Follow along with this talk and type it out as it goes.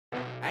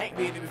ain't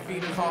really been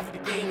feeling half of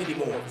the game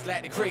anymore. It's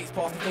like the crates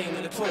past the flame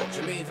and the torch.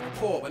 I'm into the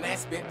poor when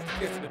that's spit.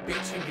 Gets to the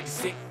bitch and get you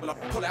sick. Well, I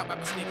pull out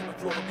my snake on the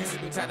floor,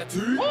 abusive mentality.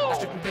 I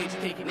strip and page,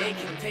 taking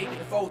naked and taking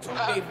a photo.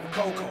 Baby with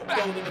Coco,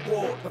 golden the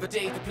board. For the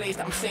days, the place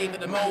that I'm saving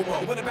the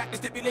mobile. When I back the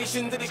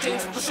stipulations in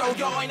exchange for the show,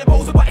 yo, I ain't a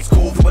bozo, but it's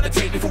cool for what I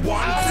take me for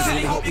one.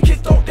 Sincerely hope your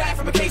kids don't die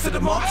from a case of the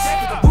mumps.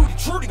 After the booty,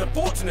 truly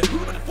unfortunate. Who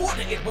would have thought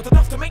that it was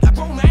enough to make a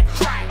grown man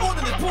cry? All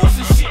of this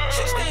bullshit shit.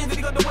 Shit stains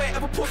in the underwear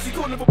of a pussy,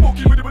 calling for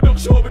Bookie with him, but not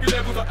sure because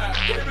levels are at.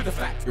 Whatever the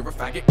fact, you're a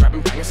faggot,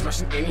 grabbing, banging,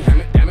 smashing any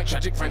hammock, damn it,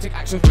 tragic, frantic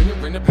actions when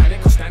you're in a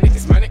panic. Cause standing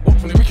is manic,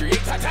 watch when they recreate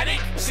Titanic.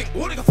 Sink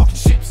all of the fucking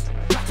ships,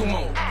 battle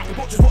mode. The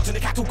butcher's watching the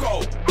cattle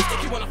go.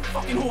 Stick you on a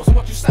fucking horse and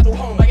watch you saddle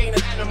home like ain't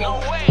an animal.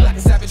 No way. Like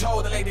a savage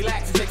hoe, the lady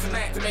likes it takes a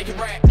night to make it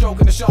right.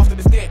 Joking the shaft of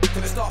his dick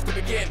till it starts to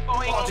begin.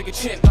 Barging a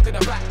chin, knocking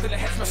her back till the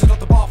head smashes off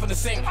the bar from the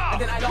sink.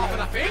 And then I laugh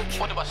and I think,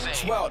 what do I say?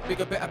 It's world,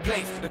 bigger, better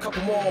place. With a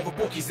couple more of the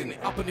bookies in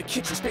it. Up in the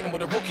kitchen, spitting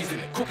with the rookies in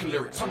it. Cooking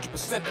lyrics,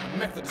 100% of the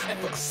method is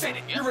effort. I said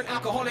it. You're an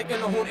alcoholic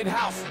in a haunted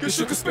house. You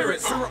shook a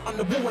spirit. Syrup on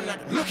the wall and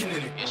like looking in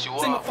it. Yes, you are.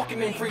 Say my fucking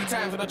name 3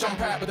 times when I jump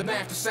out with a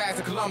knife the size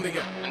of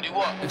Columbia. And do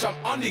what? And jump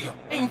under you.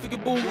 Aim for your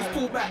balls,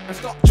 pull back and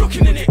start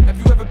joking in it. Have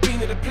you ever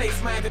been in a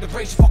place, man, that the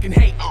race you fucking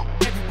hate?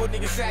 Everybody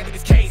inside of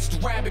this cage, the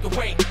ram bigger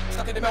weight.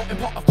 Stuck in the melting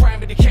pot of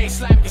crime in the cage,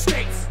 slamming your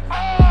skates.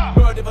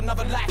 Bird of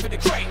another life in the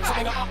crate.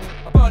 Turning it up,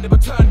 a bird of a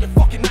turn your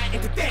fucking night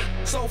into day.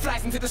 Soul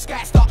flies into the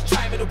sky, starts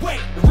chiming away.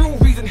 The real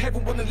reason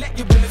heaven wouldn't let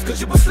you win is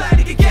cause you were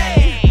sliding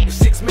again. The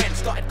 6 men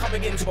started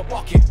coming into a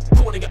bucket,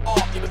 calling it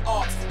art, you would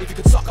ask if you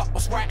could suck up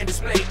what's right and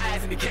display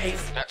eyes in the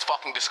gaze. That's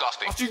fucking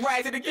disgusting. After you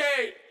rise in the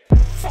game.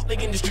 Fuck the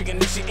industry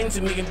and this shit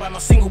into me and buy my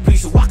single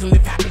piece so I can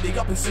live happily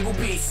up in single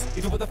peace.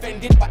 If you was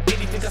offended by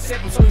anything I said,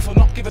 I'm sorry for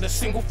not giving a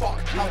single fuck.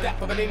 How's that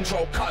for an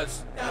intro,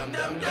 cuz? Dum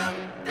dum dum,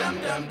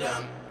 dum dum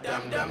dum,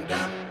 dum dum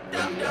dum,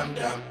 dum dum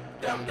dum,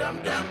 dum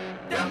dum dum,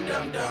 dum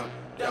dum dum,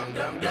 dum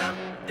dum dum,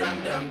 dum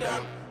dum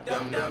dum,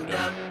 dum dum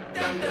dum, dum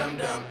dum dum, dum dum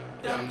dum,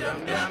 dum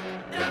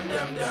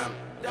dum dum,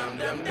 dum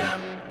dum dum,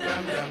 dum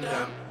dum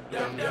dum,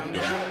 dum dum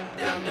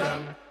dum.